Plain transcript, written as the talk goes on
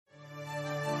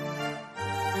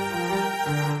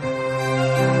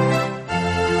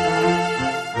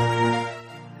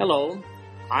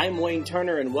I'm Wayne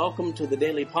Turner, and welcome to the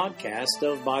daily podcast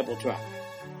of Bible Track.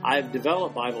 I've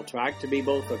developed Bible Track to be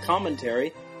both a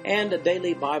commentary and a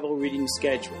daily Bible reading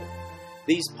schedule.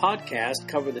 These podcasts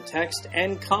cover the text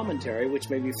and commentary,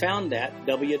 which may be found at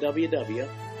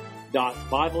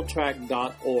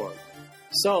www.bibletrack.org.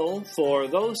 So, for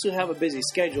those who have a busy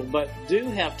schedule but do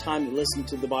have time to listen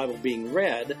to the Bible being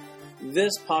read,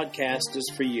 this podcast is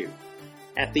for you.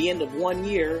 At the end of 1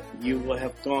 year, you will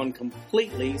have gone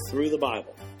completely through the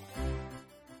Bible.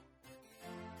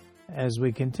 As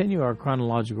we continue our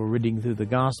chronological reading through the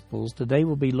Gospels, today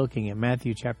we'll be looking at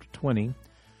Matthew chapter 20,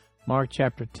 Mark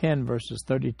chapter 10, verses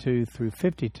 32 through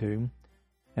 52,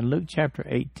 and Luke chapter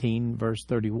 18, verse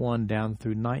 31 down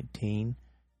through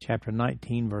chapter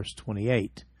 19, verse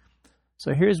 28.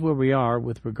 So here's where we are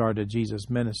with regard to Jesus'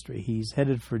 ministry. He's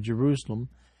headed for Jerusalem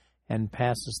and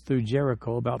passes through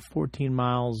Jericho, about 14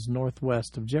 miles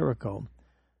northwest of Jericho.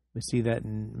 We see that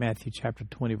in Matthew chapter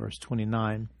 20, verse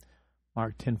 29,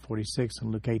 Mark 10:46,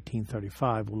 and Luke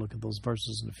 18:35. We'll look at those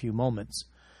verses in a few moments.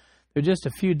 They're just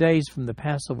a few days from the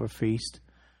Passover feast,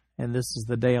 and this is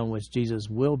the day on which Jesus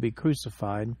will be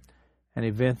crucified, an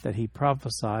event that he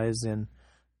prophesies in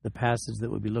the passage that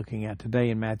we'll be looking at today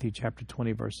in Matthew chapter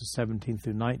 20, verses 17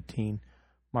 through 19,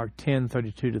 Mark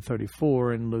 10:32 to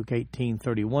 34, and Luke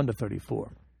 18:31 to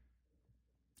 34.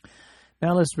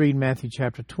 Now let's read Matthew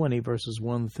chapter 20, verses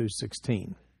 1 through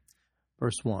 16.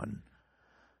 Verse 1.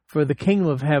 For the kingdom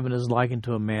of heaven is likened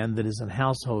to a man that is an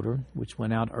householder, which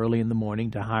went out early in the morning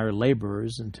to hire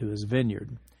laborers into his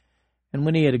vineyard. And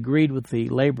when he had agreed with the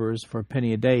laborers for a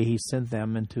penny a day, he sent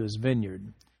them into his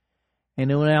vineyard. And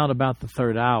he went out about the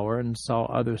third hour, and saw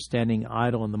others standing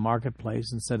idle in the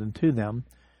marketplace, and said unto them,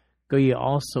 Go ye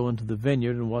also into the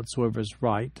vineyard, and whatsoever is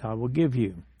right I will give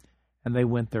you. And they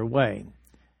went their way.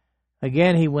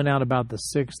 Again he went out about the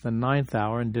 6th and 9th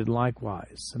hour, and did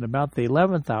likewise. And about the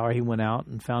 11th hour he went out,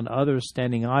 and found others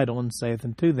standing idle, and saith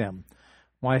unto them,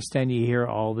 Why stand ye here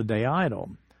all the day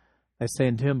idle? They say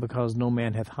unto him, Because no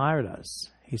man hath hired us.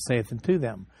 He saith unto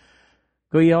them,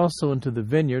 Go ye also into the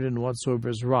vineyard, and whatsoever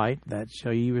is right, that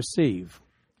shall ye receive.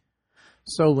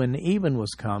 So when even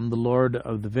was come, the Lord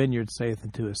of the vineyard saith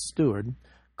unto his steward,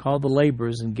 Call the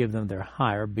laborers, and give them their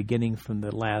hire, beginning from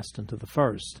the last unto the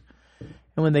first.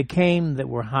 And when they came that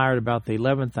were hired about the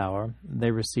 11th hour,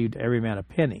 they received every man a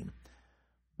penny.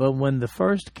 But when the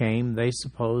first came, they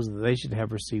supposed that they should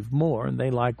have received more, and they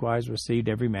likewise received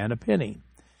every man a penny.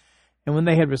 And when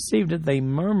they had received it, they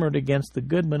murmured against the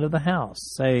goodman of the house,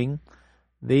 saying,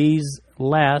 These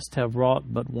last have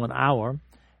wrought but 1 hour,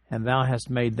 and thou hast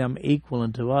made them equal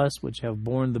unto us, which have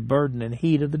borne the burden and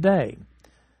heat of the day.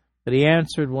 But he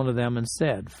answered one of them and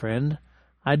said, Friend,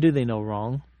 I do thee no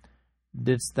wrong.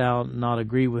 Didst thou not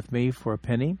agree with me for a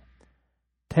penny?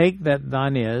 Take that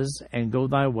thine is, and go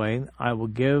thy way. I will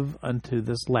give unto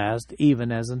this last, even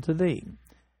as unto thee.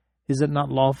 Is it not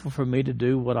lawful for me to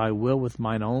do what I will with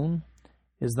mine own?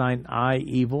 Is thine eye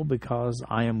evil, because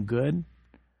I am good?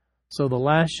 So the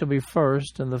last shall be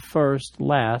first, and the first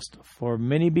last, for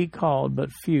many be called,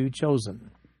 but few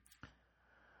chosen.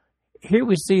 Here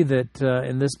we see that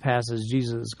in this passage,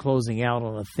 Jesus is closing out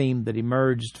on a theme that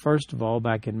emerged, first of all,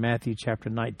 back in Matthew chapter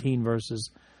 19, verses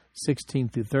 16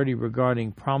 through 30,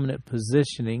 regarding prominent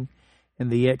positioning in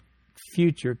the yet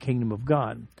future kingdom of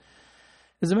God.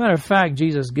 As a matter of fact,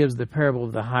 Jesus gives the parable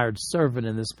of the hired servant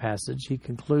in this passage. He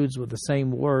concludes with the same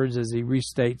words as he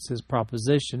restates his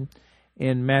proposition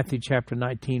in Matthew chapter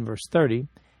 19, verse 30.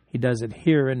 He does it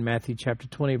here in Matthew chapter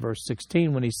 20, verse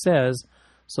 16, when he says,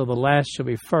 So the last shall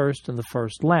be first, and the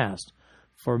first last.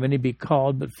 For many be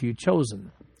called, but few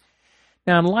chosen.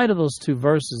 Now, in light of those two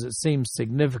verses, it seems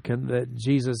significant that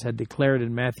Jesus had declared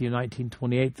in Matthew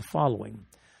 19:28 the following,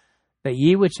 That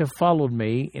ye which have followed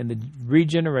me in the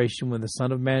regeneration, when the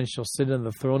Son of Man shall sit on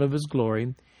the throne of his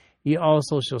glory, ye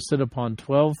also shall sit upon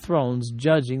 12 thrones,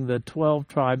 judging the 12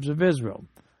 tribes of Israel.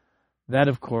 That,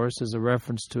 of course, is a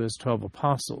reference to his 12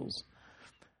 apostles.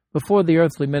 Before the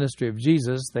earthly ministry of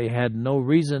Jesus, they had no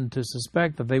reason to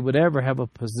suspect that they would ever have a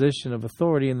position of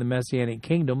authority in the Messianic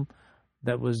kingdom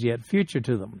that was yet future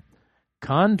to them.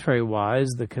 Contrary-wise,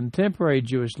 the contemporary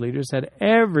Jewish leaders had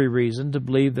every reason to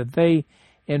believe that they,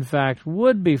 in fact,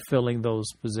 would be filling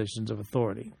those positions of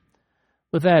authority.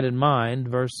 With that in mind,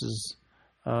 verses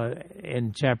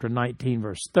in chapter 19,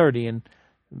 verse 30, and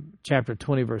chapter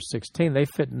 20, verse 16, they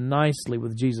fit nicely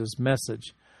with Jesus'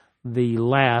 message. The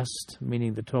last,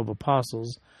 meaning the 12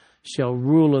 apostles, shall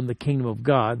rule in the kingdom of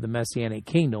God, the Messianic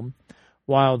kingdom,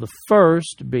 while the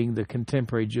first, being the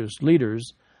contemporary Jewish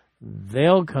leaders,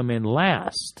 they'll come in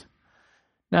last.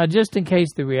 Now, just in case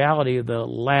the reality of the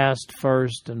last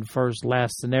first and first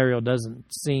last scenario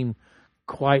doesn't seem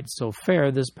quite so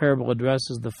fair. This parable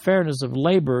addresses the fairness of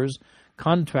laborers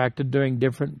contracted during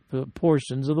different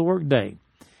portions of the workday,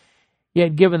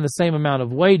 yet given the same amount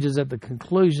of wages at the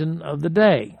conclusion of the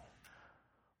day.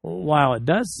 While it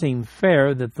does seem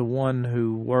fair that the one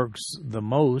who works the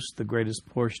most, the greatest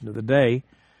portion of the day,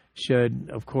 should,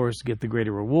 of course, get the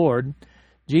greater reward,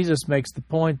 Jesus makes the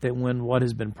point that when what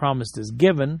has been promised is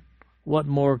given, what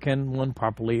more can one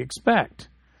properly expect?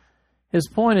 His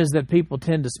point is that people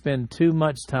tend to spend too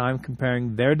much time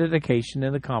comparing their dedication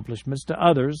and accomplishments to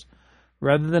others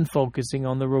rather than focusing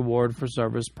on the reward for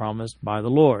service promised by the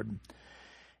Lord.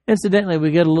 Incidentally,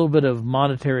 we get a little bit of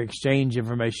monetary exchange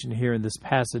information here in this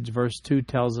passage. Verse 2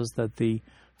 tells us that the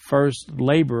first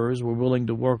laborers were willing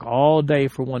to work all day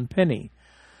for 1 penny.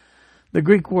 The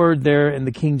Greek word there in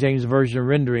the King James Version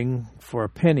rendering for a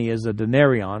penny is a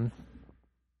denarion.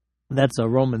 That's a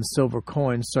Roman silver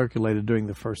coin circulated during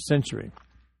the first century.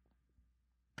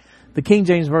 The King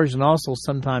James Version also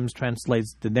sometimes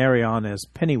translates denarion as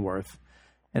pennyworth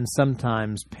and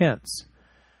sometimes pence.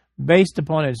 Based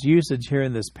upon its usage here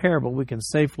in this parable, we can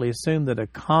safely assume that a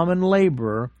common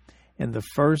laborer in the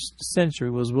first century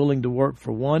was willing to work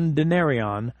for 1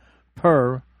 denarion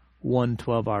per 1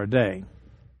 12-hour day.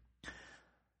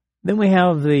 Then we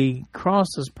have the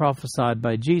crosses prophesied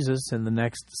by Jesus in the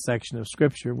next section of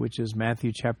Scripture, which is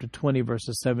Matthew chapter 20,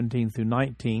 verses 17 through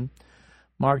 19,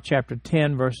 Mark chapter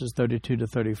 10, verses 32 to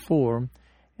 34,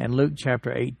 and Luke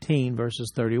chapter 18,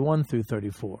 verses 31 through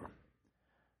 34.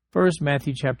 First,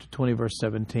 Matthew chapter 20, verse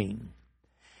 17.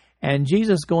 And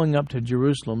Jesus, going up to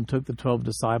Jerusalem, took the 12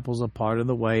 disciples apart in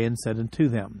the way, and said unto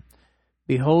them,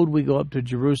 Behold, we go up to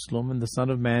Jerusalem, and the Son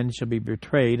of Man shall be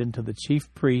betrayed unto the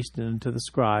chief priests and unto the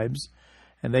scribes,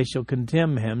 and they shall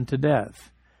condemn him to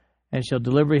death, and shall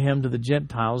deliver him to the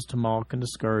Gentiles to mock and to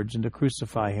scourge and to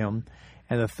crucify him,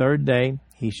 and the third day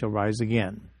he shall rise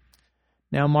again.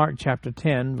 Now Mark chapter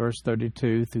 10, verse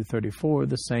 32 through 34,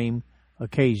 the same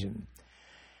occasion.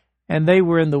 And they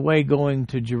were in the way going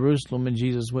to Jerusalem, and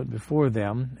Jesus went before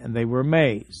them, and they were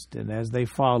amazed, and as they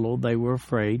followed, they were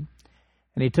afraid.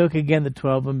 And he took again the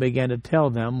 12 and began to tell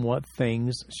them what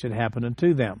things should happen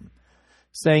unto them,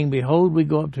 saying, Behold, we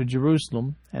go up to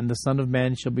Jerusalem, and the Son of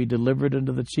Man shall be delivered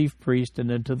unto the chief priests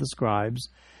and unto the scribes,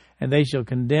 and they shall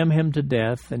condemn him to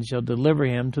death, and shall deliver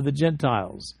him to the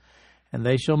Gentiles. And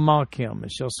they shall mock him,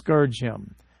 and shall scourge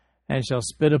him, and shall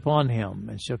spit upon him,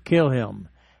 and shall kill him,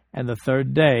 and the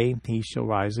third day he shall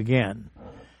rise again.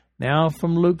 Now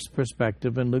from Luke's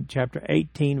perspective, in Luke chapter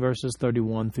 18, verses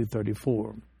 31 through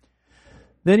 34.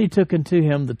 Then he took unto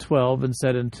him the 12, and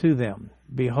said unto them,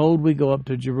 Behold, we go up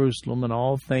to Jerusalem, and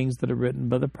all things that are written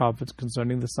by the prophets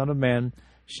concerning the Son of Man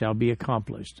shall be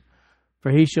accomplished.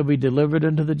 For he shall be delivered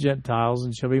unto the Gentiles,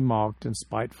 and shall be mocked, and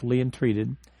spitefully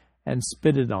entreated, and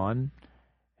spitted on,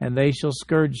 and they shall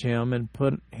scourge him, and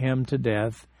put him to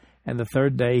death, and the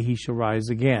third day he shall rise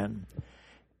again.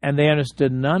 And they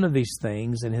understood none of these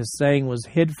things, and his saying was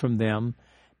hid from them,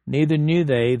 neither knew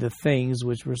they the things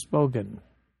which were spoken.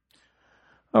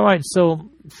 All right,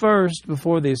 so first,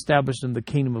 before the establishment of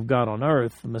the kingdom of God on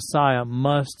earth, the Messiah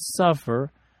must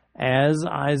suffer, as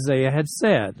Isaiah had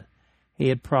said. He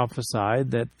had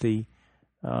prophesied that the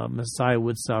Messiah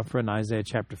would suffer in Isaiah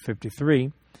chapter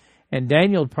 53. And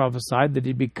Daniel prophesied that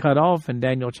he'd be cut off in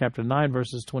Daniel chapter 9,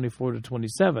 verses 24 to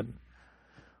 27.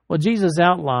 Well, Jesus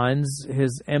outlines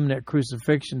his imminent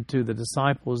crucifixion to the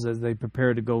disciples as they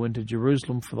prepare to go into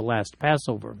Jerusalem for the last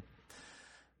Passover.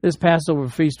 This Passover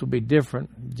feast will be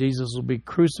different. Jesus will be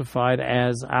crucified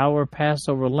as our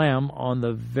Passover lamb on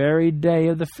the very day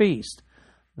of the feast,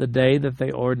 the day that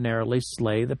they ordinarily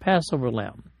slay the Passover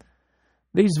lamb.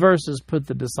 These verses put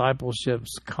the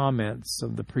discipleship's comments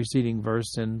of the preceding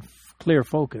verse in clear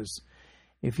focus.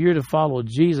 If you're to follow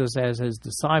Jesus as his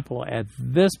disciple at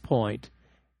this point,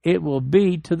 it will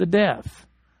be to the death.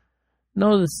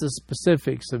 Notice the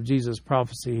specifics of Jesus'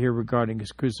 prophecy here regarding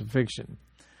his crucifixion.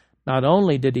 Not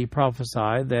only did he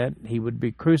prophesy that he would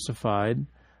be crucified,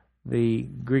 the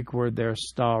Greek word there,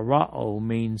 starao,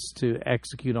 means to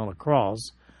execute on a cross.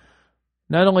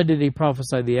 Not only did he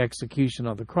prophesy the execution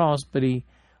on the cross, but he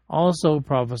also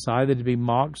prophesied that he'd be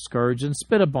mocked, scourged, and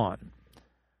spit upon.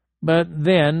 But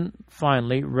then,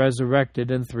 finally,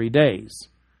 resurrected in 3 days.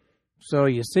 So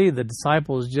you see, the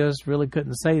disciples just really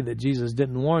couldn't say that Jesus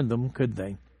didn't warn them, could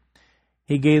they?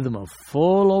 He gave them a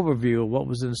full overview of what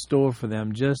was in store for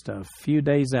them just a few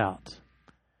days out.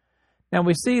 Now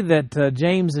we see that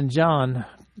James and John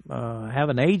have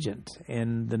an agent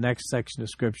in the next section of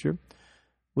Scripture.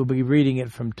 We'll be reading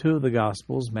it from 2 of the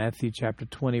Gospels, Matthew chapter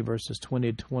 20, verses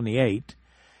 20 to 28,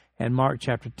 and Mark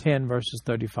chapter 10, verses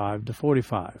 35 to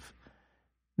 45.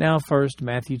 Now first,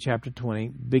 Matthew chapter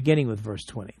 20, beginning with verse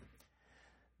 20.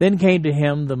 Then came to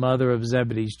him the mother of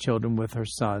Zebedee's children with her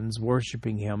sons,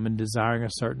 worshipping him and desiring a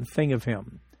certain thing of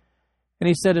him. And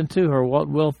he said unto her, What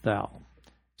wilt thou?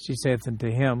 She saith unto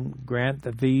him, Grant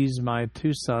that these my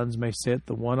 2 sons may sit,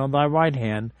 the one on thy right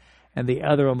hand, and the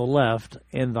other on the left,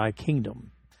 in thy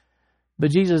kingdom. But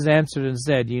Jesus answered and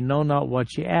said, Ye know not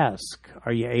what ye ask.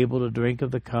 Are ye able to drink of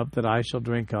the cup that I shall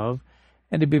drink of,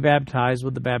 and to be baptized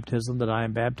with the baptism that I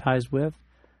am baptized with?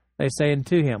 They say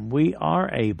unto him, We are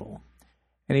able.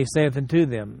 And he saith unto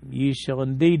them, Ye shall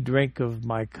indeed drink of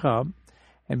my cup,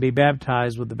 and be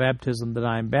baptized with the baptism that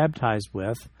I am baptized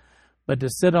with, but to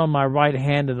sit on my right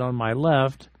hand and on my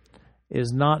left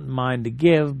is not mine to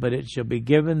give, but it shall be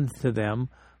given to them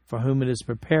for whom it is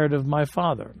prepared of my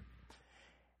Father.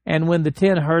 And when the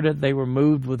 10 heard it, they were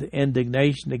moved with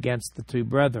indignation against the 2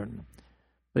 brethren.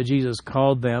 But Jesus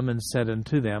called them and said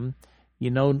unto them, Ye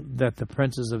know that the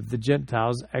princes of the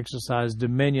Gentiles exercise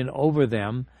dominion over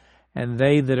them, and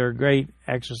they that are great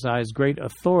exercise great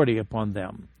authority upon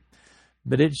them.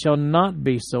 But it shall not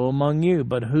be so among you,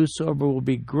 but whosoever will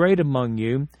be great among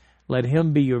you, let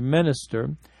him be your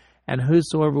minister, and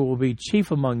whosoever will be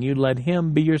chief among you, let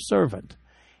him be your servant.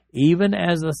 Even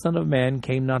as the Son of Man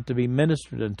came not to be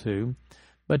ministered unto,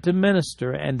 but to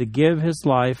minister, and to give his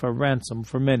life a ransom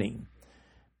for many.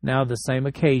 Now the same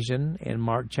occasion in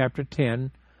Mark chapter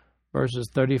 10, verses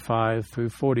 35 through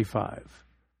 45.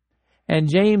 And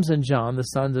James and John, the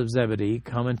sons of Zebedee,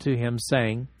 come unto him,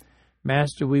 saying,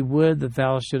 Master, we would that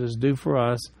thou shouldest do for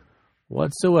us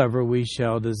whatsoever we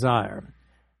shall desire.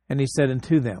 And he said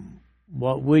unto them,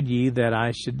 What would ye that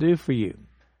I should do for you?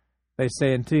 They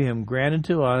say unto him, Grant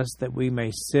unto us that we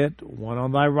may sit, one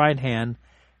on thy right hand,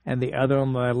 and the other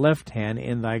on thy left hand,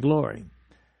 in thy glory.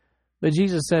 But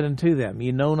Jesus said unto them,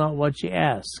 Ye know not what ye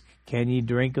ask. Can ye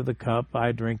drink of the cup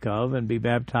I drink of, and be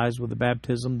baptized with the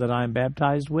baptism that I am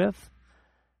baptized with?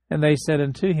 And they said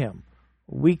unto him,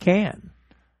 We can.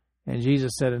 And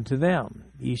Jesus said unto them,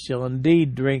 Ye shall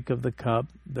indeed drink of the cup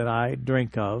that I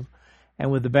drink of,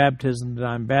 and with the baptism that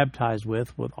I am baptized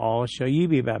with all shall ye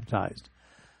be baptized.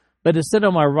 But to sit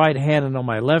on my right hand and on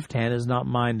my left hand is not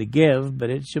mine to give, but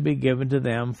it shall be given to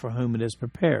them for whom it is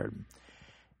prepared.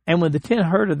 And when the 10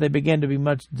 heard it, they began to be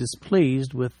much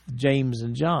displeased with James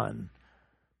and John.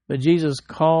 But Jesus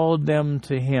called them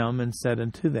to him and said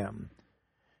unto them,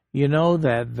 You know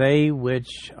that they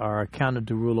which are accounted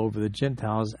to rule over the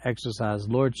Gentiles exercise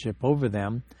lordship over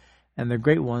them, and the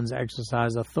great ones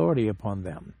exercise authority upon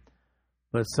them.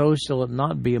 But so shall it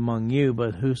not be among you,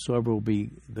 but whosoever will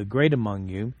be the great among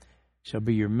you shall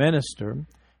be your minister,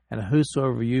 and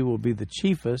whosoever you will be the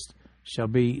chiefest shall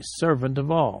be servant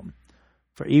of all.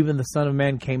 For even the Son of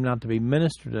Man came not to be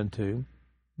ministered unto,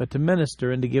 but to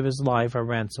minister and to give his life a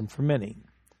ransom for many.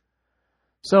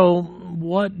 So,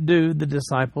 what do the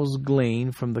disciples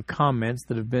glean from the comments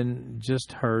that have been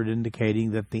just heard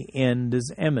indicating that the end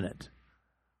is imminent?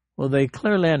 Well, they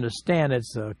clearly understand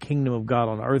it's a kingdom of God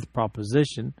on earth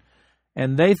proposition,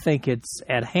 and they think it's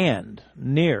at hand,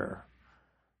 near.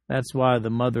 That's why the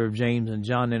mother of James and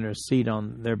John intercede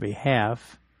on their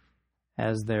behalf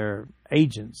as their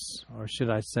agents, or should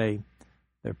I say,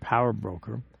 their power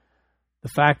broker. The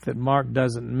fact that Mark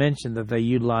doesn't mention that they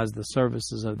utilize the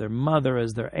services of their mother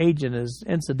as their agent is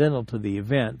incidental to the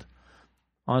event.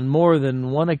 On more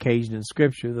than one occasion in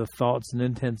Scripture, the thoughts and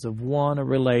intents of one are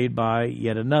relayed by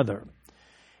yet another.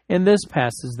 In this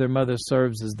passage, their mother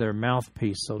serves as their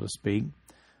mouthpiece, so to speak,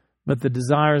 but the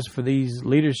desires for these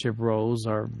leadership roles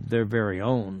are their very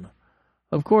own.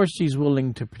 Of course, she's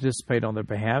willing to participate on their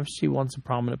behalf. She wants a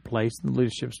prominent place in the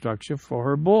leadership structure for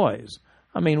her boys.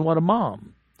 I mean, what a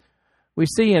mom. We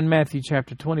see in Matthew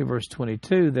chapter 20, verse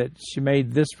 22, that she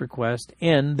made this request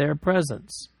in their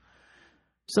presence.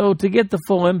 So to get the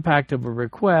full impact of a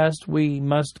request, we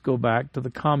must go back to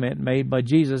the comment made by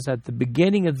Jesus at the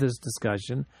beginning of this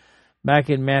discussion, back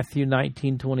in Matthew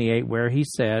 19:28, where he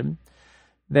said,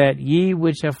 that ye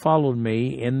which have followed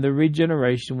me in the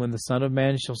regeneration, when the Son of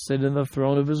Man shall sit in the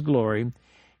throne of his glory,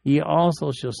 ye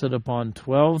also shall sit upon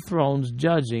 12 thrones,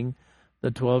 judging the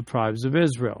 12 tribes of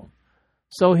Israel.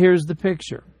 So here's the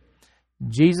picture.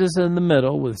 Jesus in the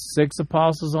middle with 6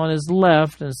 apostles on his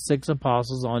left and 6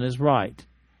 apostles on his right.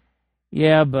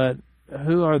 Yeah, but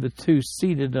who are the 2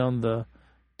 seated on the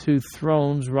 2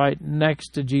 thrones right next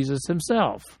to Jesus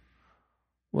himself?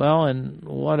 Well, and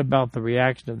what about the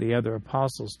reaction of the other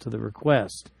apostles to the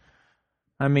request?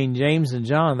 I mean, James and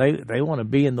John, they want to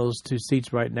be in those 2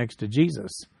 seats right next to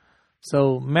Jesus.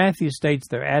 So Matthew states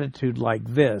their attitude like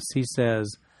this. He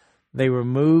says, they were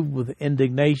moved with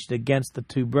indignation against the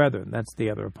 2 brethren. That's the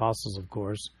other apostles, of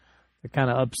course. They're kind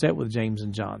of upset with James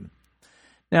and John.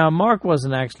 Now, Mark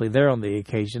wasn't actually there on the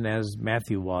occasion, as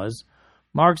Matthew was.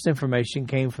 Mark's information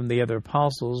came from the other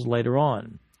apostles later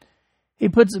on. He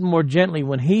puts it more gently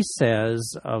when he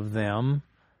says of them,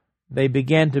 they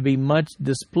began to be much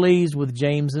displeased with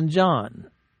James and John.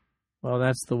 Well,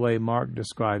 that's the way Mark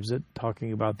describes it,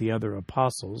 talking about the other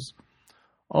apostles.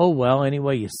 Oh, well, any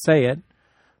way you say it,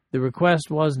 the request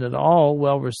wasn't at all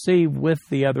well received with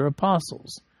the other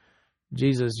apostles.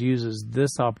 Jesus uses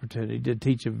this opportunity to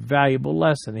teach a valuable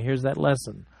lesson. Here's that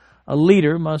lesson. A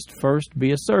leader must first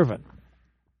be a servant.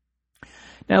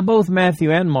 Now, both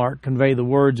Matthew and Mark convey the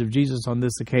words of Jesus on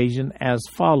this occasion as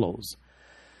follows.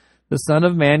 The Son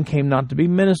of Man came not to be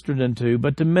ministered unto,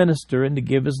 but to minister and to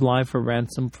give his life a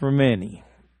ransom for many.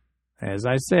 As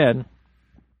I said,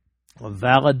 a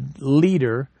valid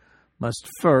leader must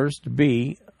first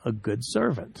be a good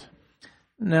servant.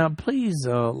 Now, please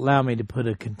allow me to put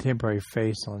a contemporary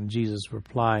face on Jesus'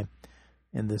 reply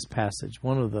in this passage.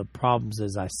 One of the problems,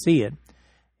 as I see it,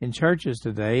 in churches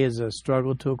today is a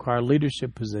struggle to acquire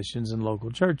leadership positions in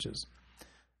local churches.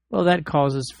 Well, that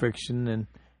causes friction and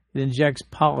it injects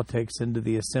politics into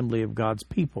the assembly of God's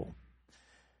people.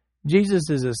 Jesus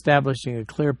is establishing a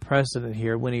clear precedent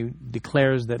here when he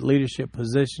declares that leadership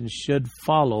positions should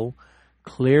follow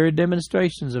clear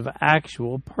demonstrations of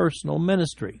actual personal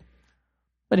ministry.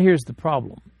 But here's the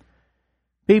problem.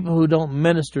 People who don't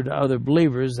minister to other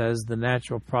believers as the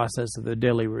natural process of their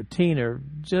daily routine are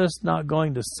just not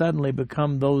going to suddenly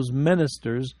become those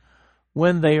ministers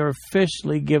when they are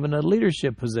officially given a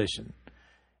leadership position.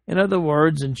 In other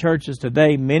words, in churches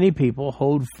today, many people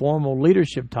hold formal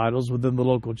leadership titles within the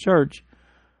local church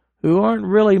who aren't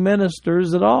really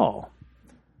ministers at all.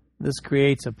 This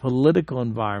creates a political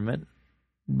environment,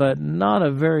 but not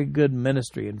a very good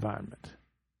ministry environment.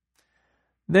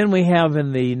 Then we have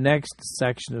in the next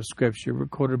section of Scripture,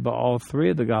 recorded by all three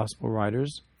of the Gospel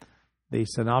writers, the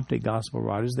Synoptic Gospel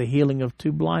writers, the healing of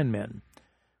two blind men.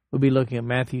 We'll be looking at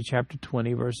Matthew chapter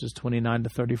 20, verses 29 to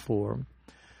 34,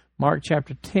 Mark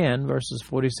chapter 10, verses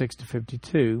 46 to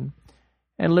 52,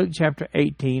 and Luke chapter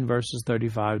 18, verses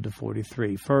 35 to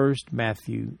 43. First,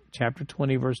 Matthew chapter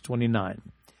 20, verse 29.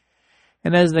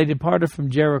 And as they departed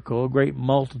from Jericho, a great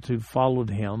multitude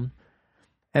followed him.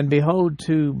 And behold,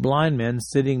 two blind men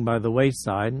sitting by the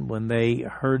wayside, when they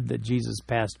heard that Jesus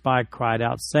passed by, cried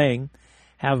out, saying,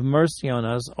 Have mercy on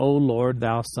us, O Lord,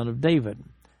 thou Son of David.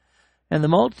 And the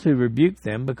multitude rebuked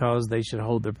them, because they should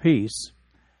hold their peace.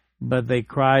 But they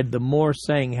cried the more,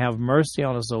 saying, Have mercy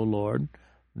on us, O Lord,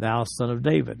 thou Son of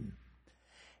David.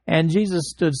 And Jesus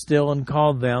stood still and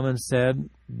called them, and said,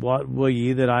 What will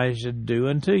ye that I should do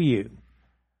unto you?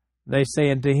 They say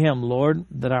unto him, Lord,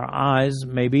 that our eyes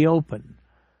may be opened.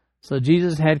 So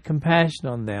Jesus had compassion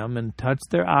on them, and touched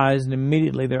their eyes, and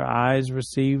immediately their eyes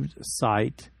received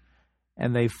sight,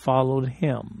 and they followed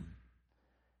him.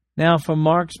 Now from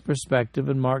Mark's perspective,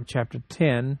 in Mark chapter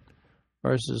 10,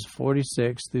 verses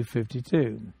 46 through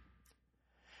 52.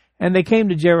 And they came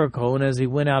to Jericho, and as he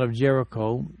went out of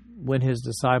Jericho, went his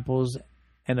disciples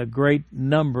and a great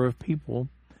number of people.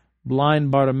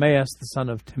 Blind Bartimaeus, the son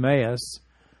of Timaeus,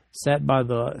 sat by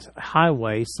the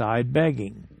highway side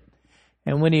begging.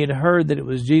 And when he had heard that it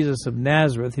was Jesus of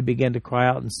Nazareth, he began to cry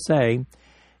out and say,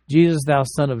 Jesus, thou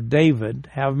son of David,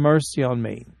 have mercy on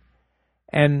me.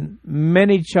 And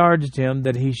many charged him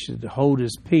that he should hold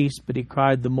his peace, but he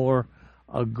cried the more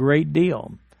a great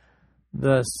deal,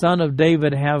 the Son of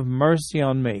David, have mercy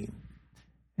on me.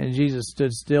 And Jesus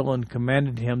stood still and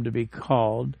commanded him to be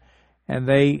called. And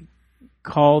they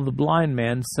called the blind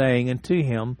man, saying unto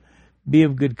him, Be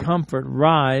of good comfort,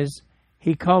 rise,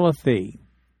 he calleth thee.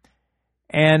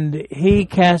 And he,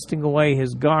 casting away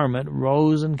his garment,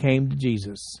 rose and came to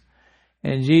Jesus.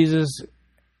 And Jesus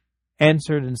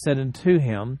answered and said unto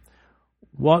him,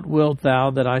 What wilt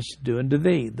thou that I should do unto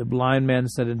thee? The blind man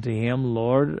said unto him,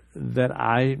 Lord, that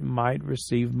I might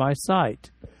receive my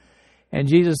sight. And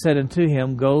Jesus said unto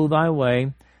him, Go thy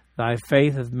way, thy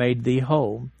faith hath made thee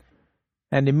whole.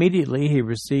 And immediately he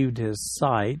received his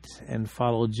sight and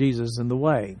followed Jesus in the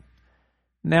way.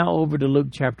 Now over to Luke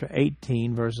chapter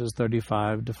 18, verses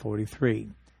 35 to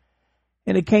 43.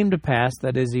 And it came to pass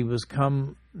that as he was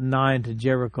come nigh unto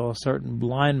Jericho, a certain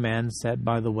blind man sat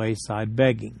by the wayside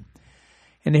begging.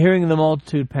 And hearing the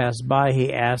multitude pass by,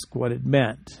 he asked what it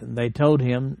meant. And they told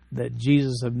him that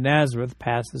Jesus of Nazareth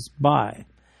passeth by.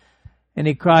 And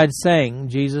he cried, saying,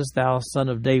 Jesus, thou son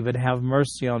of David, have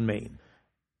mercy on me.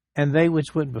 And they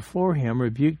which went before him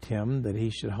rebuked him, that he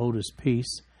should hold his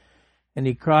peace. And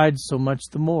he cried so much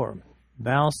the more,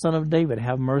 Thou son of David,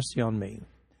 have mercy on me.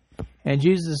 And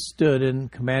Jesus stood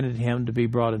and commanded him to be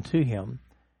brought unto him.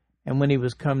 And when he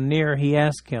was come near, he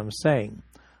asked him, saying,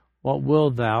 What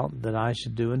wilt thou that I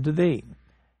should do unto thee?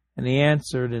 And he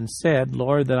answered and said,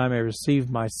 Lord, that I may receive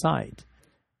my sight.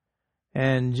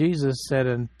 And Jesus said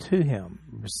unto him,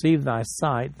 Receive thy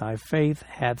sight, thy faith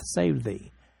hath saved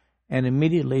thee. And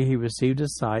immediately he received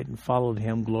his sight and followed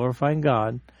him, glorifying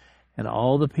God. And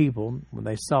all the people, when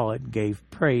they saw it, gave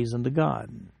praise unto God.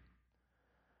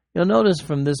 You'll notice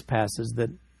from this passage that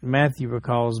Matthew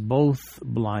recalls both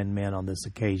blind men on this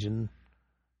occasion,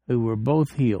 who were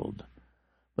both healed.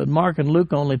 But Mark and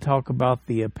Luke only talk about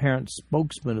the apparent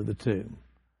spokesman of the two.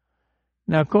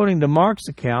 Now, according to Mark's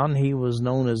account, he was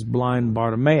known as blind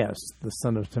Bartimaeus, the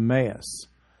son of Timaeus.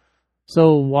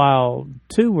 So while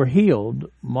two were healed,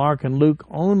 Mark and Luke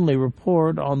only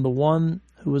report on the one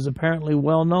who was apparently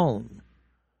well known,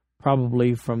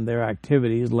 probably from their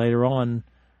activities later on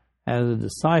as a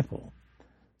disciple.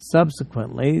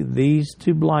 Subsequently, these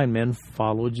two blind men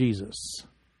followed Jesus.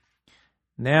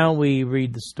 Now we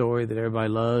read the story that everybody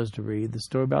loves to read, the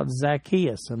story about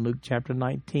Zacchaeus in Luke chapter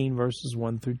 19, verses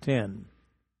 1 through 10.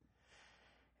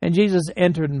 And Jesus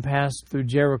entered and passed through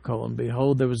Jericho, and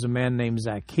behold, there was a man named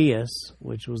Zacchaeus,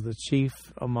 which was the chief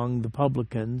among the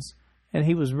publicans, and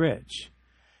he was rich.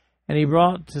 And he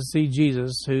brought to see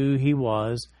Jesus who he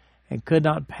was, and could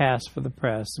not pass for the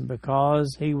press, and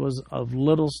because he was of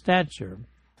little stature.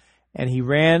 And he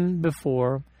ran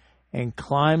before, and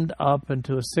climbed up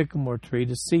into a sycamore tree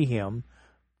to see him,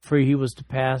 for he was to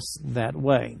pass that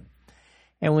way.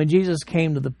 And when Jesus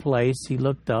came to the place, he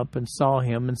looked up and saw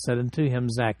him, and said unto him,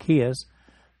 Zacchaeus,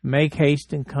 make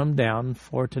haste and come down,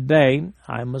 for today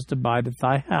I must abide at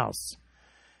thy house.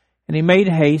 And he made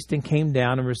haste and came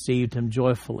down and received him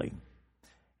joyfully.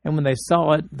 And when they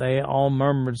saw it, they all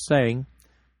murmured, saying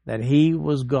that he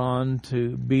was gone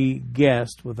to be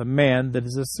guest with a man that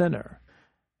is a sinner.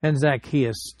 And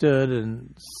Zacchaeus stood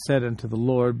and said unto the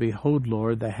Lord, Behold,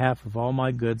 Lord, the half of all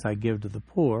my goods I give to the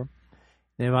poor.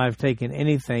 And if I have taken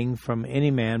anything from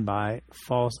any man by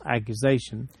false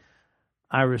accusation,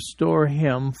 I restore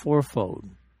him fourfold.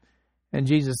 And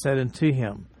Jesus said unto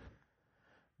him,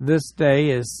 This day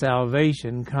is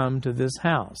salvation come to this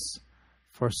house,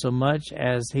 for so much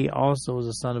as he also is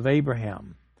a son of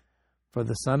Abraham. For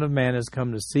the Son of Man has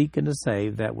come to seek and to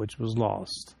save that which was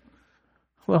lost.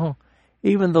 Well,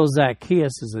 even though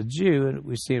Zacchaeus is a Jew, and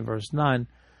we see in verse 9,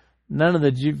 none of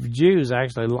the Jews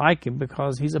actually like him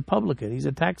because he's a publican. He's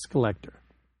a tax collector.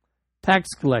 Tax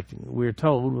collecting, we're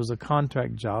told, was a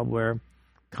contract job where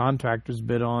contractors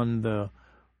bid on the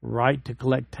right to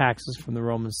collect taxes from the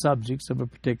Roman subjects of a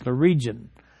particular region.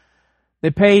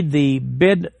 They paid the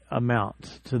bid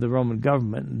amount to the Roman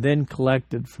government and then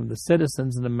collected from the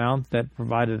citizens an amount that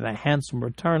provided a handsome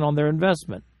return on their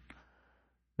investment.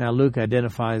 Now Luke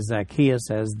identifies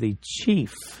Zacchaeus as the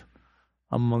chief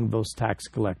among those tax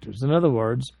collectors. In other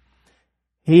words,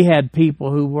 he had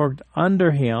people who worked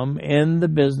under him in the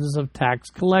business of tax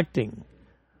collecting.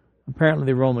 Apparently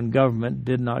the Roman government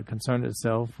did not concern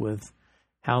itself with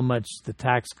how much the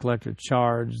tax collector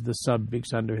charged the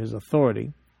subjects under his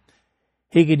authority.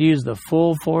 He could use the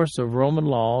full force of Roman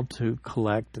law to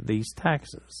collect these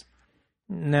taxes.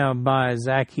 Now, by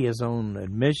Zacchaeus' own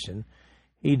admission,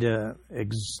 he'd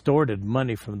extorted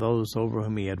money from those over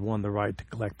whom he had won the right to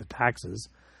collect the taxes.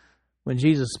 When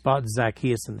Jesus spots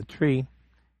Zacchaeus in the tree,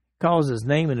 he calls his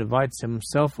name and invites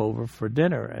himself over for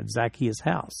dinner at Zacchaeus'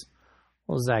 house.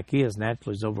 Well, Zacchaeus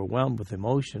naturally is overwhelmed with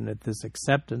emotion at this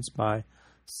acceptance by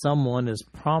someone as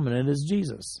prominent as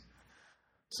Jesus.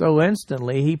 So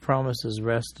instantly he promises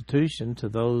restitution to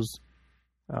those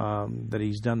that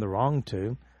he's done the wrong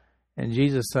to. And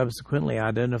Jesus subsequently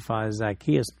identifies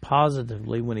Zacchaeus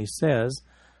positively when he says,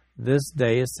 This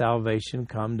day is salvation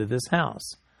come to this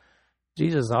house.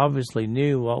 Jesus obviously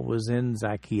knew what was in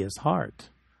Zacchaeus' heart.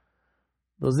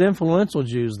 Those influential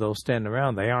Jews, though, standing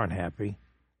around, they aren't happy.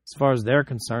 As far as they're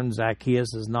concerned,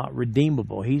 Zacchaeus is not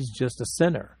redeemable. He's just a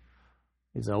sinner.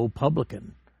 He's an old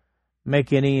publican.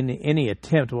 Make any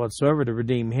attempt whatsoever to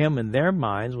redeem him in their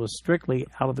minds was strictly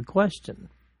out of the question.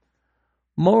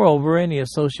 Moreover, any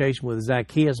association with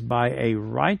Zacchaeus by a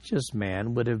righteous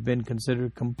man would have been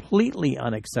considered completely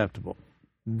unacceptable.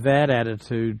 That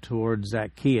attitude toward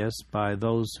Zacchaeus by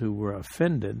those who were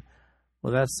offended,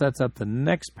 well, that sets up the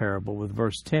next parable with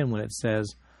verse 10 when it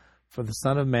says, For the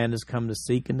Son of Man has come to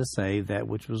seek and to save that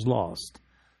which was lost.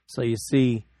 So you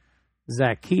see,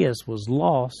 Zacchaeus was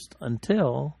lost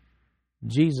until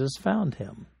Jesus found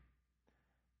him.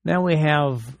 Now we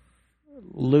have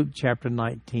Luke chapter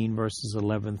 19, verses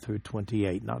 11 through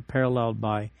 28, not paralleled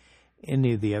by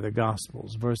any of the other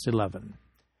Gospels. Verse 11.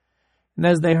 And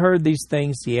as they heard these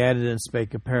things, he added and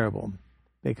spake a parable.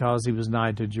 because he was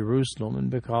nigh to Jerusalem, and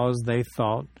because they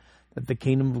thought that the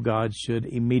kingdom of God should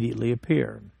immediately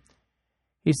appear.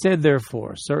 He said,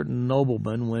 therefore, a certain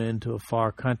nobleman went into a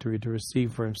far country to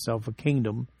receive for himself a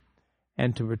kingdom,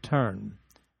 and to return.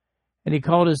 And he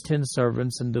called his 10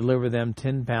 servants, and delivered them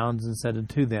 10 pounds, and said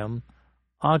unto them,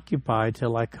 Occupy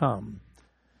till I come.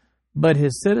 But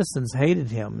his citizens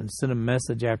hated him, and sent a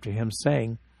message after him,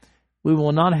 saying, We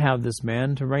will not have this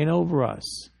man to reign over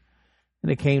us.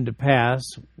 And it came to pass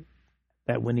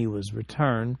that when he was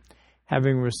returned,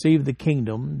 having received the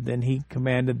kingdom, then he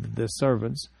commanded the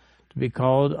servants to be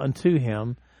called unto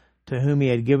him, to whom he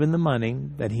had given the money,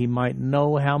 that he might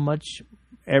know how much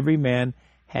every man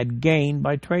had gained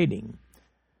by trading.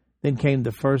 Then came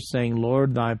the first, saying,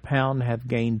 Lord, thy pound hath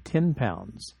gained 10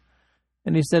 pounds.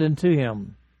 And he said unto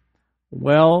him,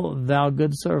 Well, thou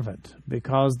good servant,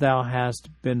 because thou hast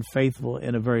been faithful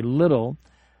in a very little,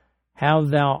 have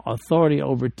thou authority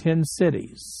over 10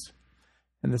 cities.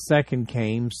 And the second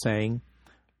came, saying,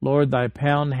 Lord, thy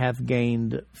pound hath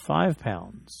gained 5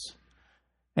 pounds.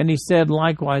 And he said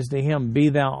likewise to him, Be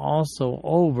thou also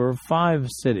over 5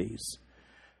 cities.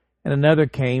 And another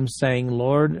came, saying,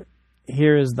 Lord,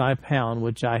 here is thy pound,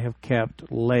 which I have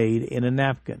kept laid in a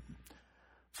napkin.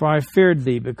 For I feared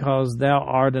thee, because thou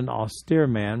art an austere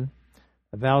man,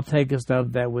 that thou takest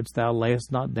of that which thou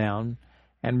layest not down,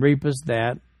 and reapest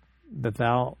that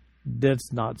thou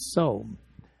didst not sow.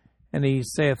 And he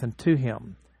saith unto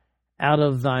him, Out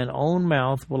of thine own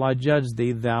mouth will I judge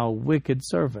thee, thou wicked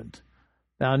servant.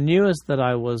 Thou knewest that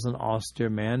I was an austere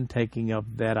man, taking up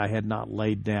that I had not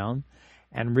laid down,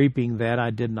 and reaping that I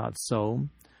did not sow.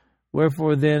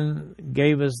 Wherefore then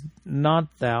gavest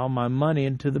not thou my money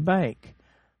into the bank,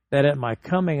 that at my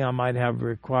coming I might have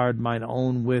required mine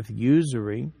own with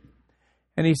usury?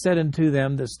 And he said unto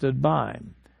them that stood by,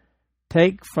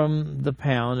 Take from the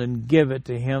pound, and give it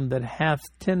to him that hath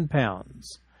 10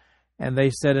 pounds. And they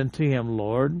said unto him,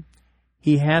 Lord,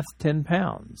 he hath 10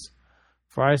 pounds.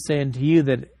 For I say unto you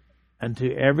that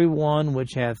unto every one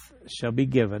which hath shall be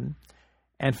given,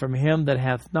 and from him that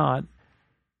hath not,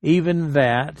 even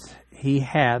that he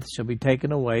hath shall be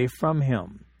taken away from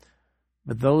him.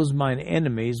 But those mine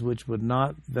enemies, which would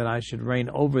not that I should reign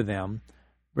over them,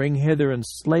 bring hither and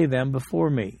slay them before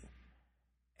me.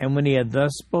 And when he had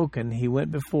thus spoken, he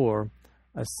went before,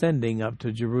 ascending up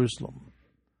to Jerusalem.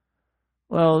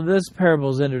 Well, this parable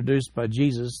is introduced by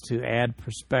Jesus to add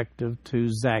perspective to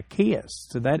Zacchaeus,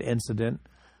 to that incident.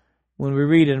 When we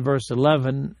read in verse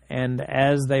 11, And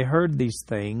as they heard these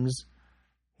things,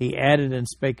 he added and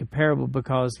spake a parable,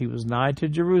 because he was nigh to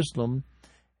Jerusalem,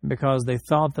 and because they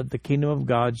thought that the kingdom of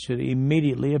God should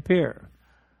immediately appear.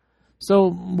 So,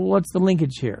 what's the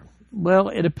linkage here? Well,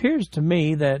 it appears to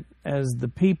me that as the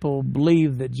people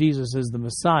believe that Jesus is the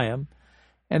Messiah,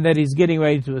 and that he's getting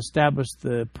ready to establish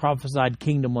the prophesied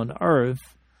kingdom on earth,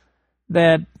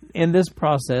 that in this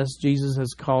process, Jesus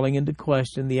is calling into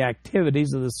question the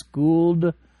activities of the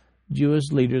schooled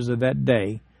Jewish leaders of that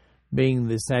day, being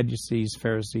the Sadducees,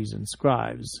 Pharisees, and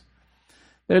scribes.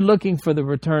 They're looking for the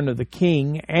return of the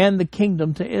king and the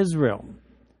kingdom to Israel.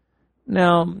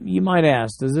 Now, you might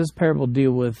ask, does this parable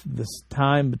deal with this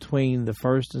time between the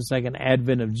first and second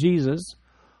advent of Jesus,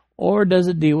 or does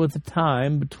it deal with the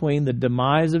time between the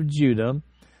demise of Judah,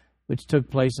 which took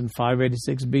place in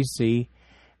 586 BC,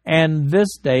 and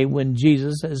this day when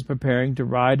Jesus is preparing to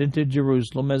ride into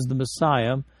Jerusalem as the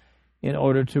Messiah in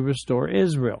order to restore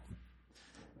Israel?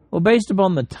 Well, based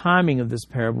upon the timing of this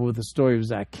parable with the story of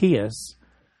Zacchaeus,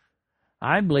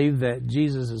 I believe that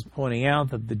Jesus is pointing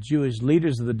out that the Jewish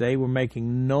leaders of the day were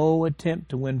making no attempt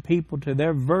to win people to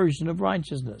their version of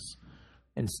righteousness.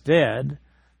 Instead,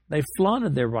 they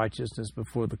flaunted their righteousness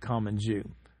before the common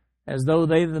Jew, as though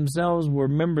they themselves were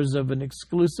members of an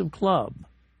exclusive club.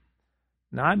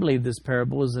 Now, I believe this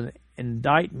parable is an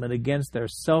indictment against their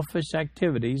selfish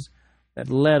activities that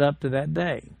led up to that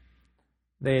day.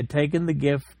 They had taken the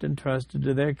gift entrusted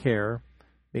to their care,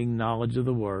 being knowledge of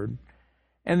the Word,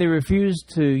 and they refused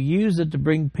to use it to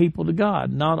bring people to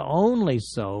God. Not only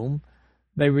so,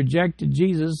 they rejected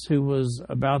Jesus, who was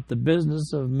about the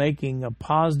business of making a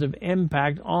positive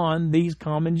impact on these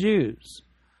common Jews.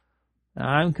 Now,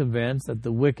 I'm convinced that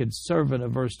the wicked servant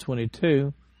of verse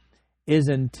 22 is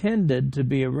intended to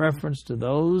be a reference to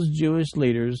those Jewish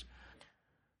leaders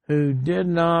who did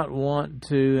not want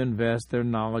to invest their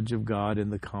knowledge of God in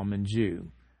the common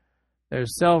Jew. Their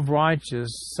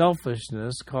self-righteous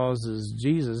selfishness causes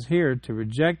Jesus here to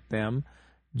reject them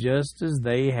just as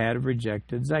they had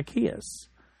rejected Zacchaeus.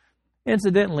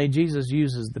 Incidentally, Jesus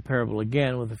uses the parable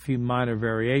again with a few minor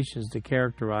variations to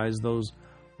characterize those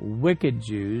wicked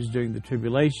Jews during the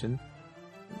tribulation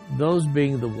those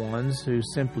being the ones who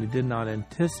simply did not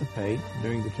anticipate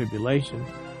during the tribulation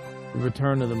the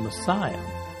return of the Messiah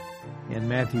in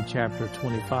Matthew chapter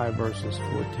 25, verses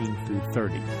 14 through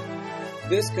 30.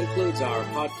 This concludes our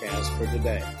podcast for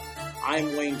today.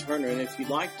 I'm Wayne Turner, and if you'd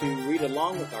like to read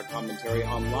along with our commentary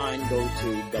online, go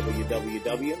to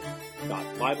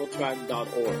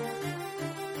www.bibletrack.org.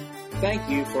 Thank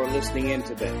you for listening in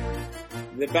today.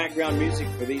 The background music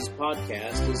for these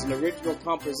podcasts is an original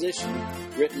composition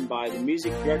written by the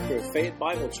music director of Fayette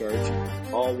Bible Church,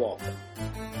 Paul Walker.